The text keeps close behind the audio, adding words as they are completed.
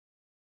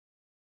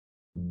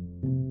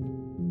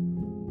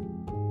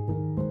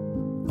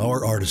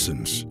Our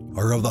artisans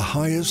are of the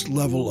highest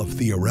level of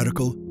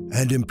theoretical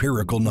and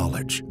empirical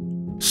knowledge,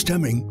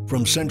 stemming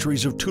from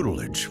centuries of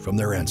tutelage from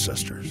their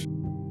ancestors.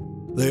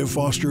 They have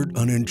fostered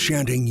an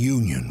enchanting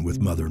union with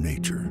Mother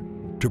Nature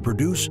to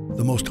produce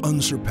the most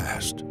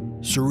unsurpassed,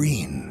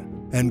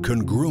 serene, and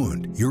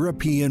congruent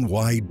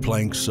European-wide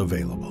planks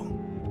available.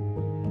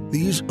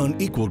 These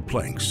unequaled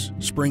planks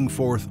spring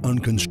forth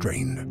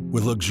unconstrained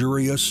with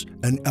luxurious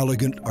and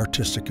elegant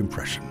artistic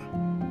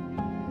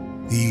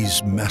impression.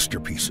 These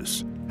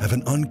masterpieces have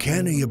an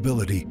uncanny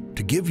ability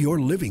to give your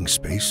living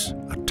space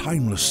a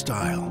timeless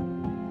style,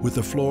 with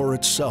the floor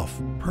itself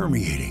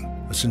permeating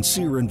a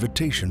sincere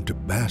invitation to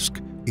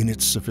bask in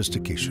its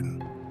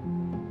sophistication.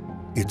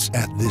 It's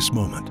at this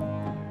moment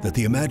that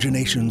the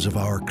imaginations of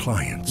our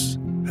clients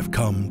have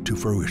come to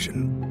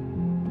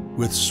fruition.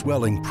 With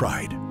swelling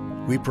pride,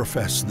 we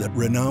profess that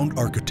renowned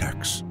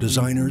architects,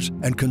 designers,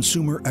 and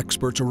consumer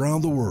experts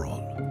around the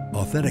world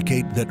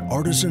authenticate that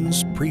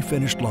Artisan's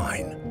pre-finished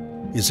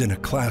line is in a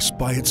class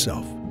by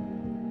itself.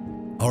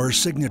 Our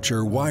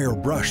signature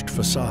wire-brushed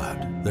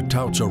facade that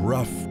touts a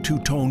rough,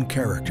 two-tone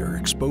character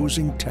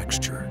exposing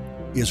texture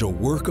is a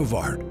work of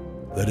art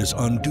that is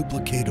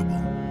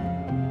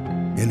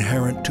unduplicatable.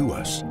 Inherent to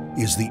us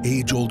is the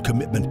age-old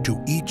commitment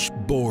to each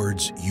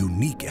board's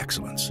unique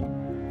excellence.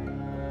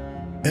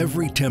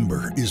 Every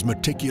timber is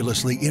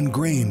meticulously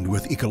ingrained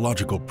with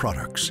ecological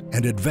products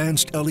and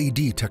advanced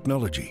LED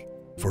technology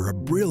for a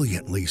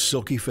brilliantly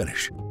silky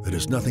finish that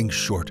is nothing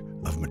short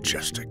of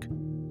majestic.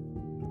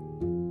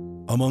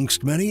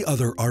 Amongst many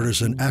other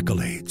artisan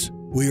accolades,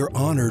 we are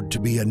honored to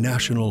be a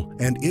national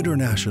and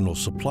international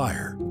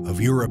supplier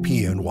of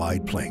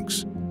European-wide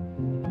planks.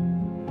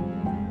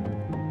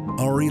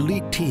 Our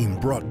elite team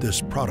brought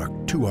this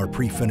product to our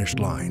pre-finished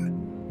line,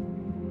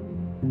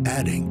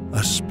 adding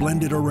a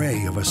splendid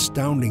array of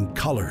astounding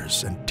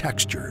colors and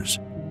textures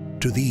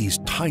to these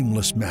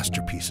timeless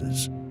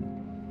masterpieces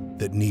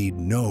that need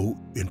no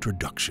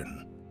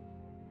introduction.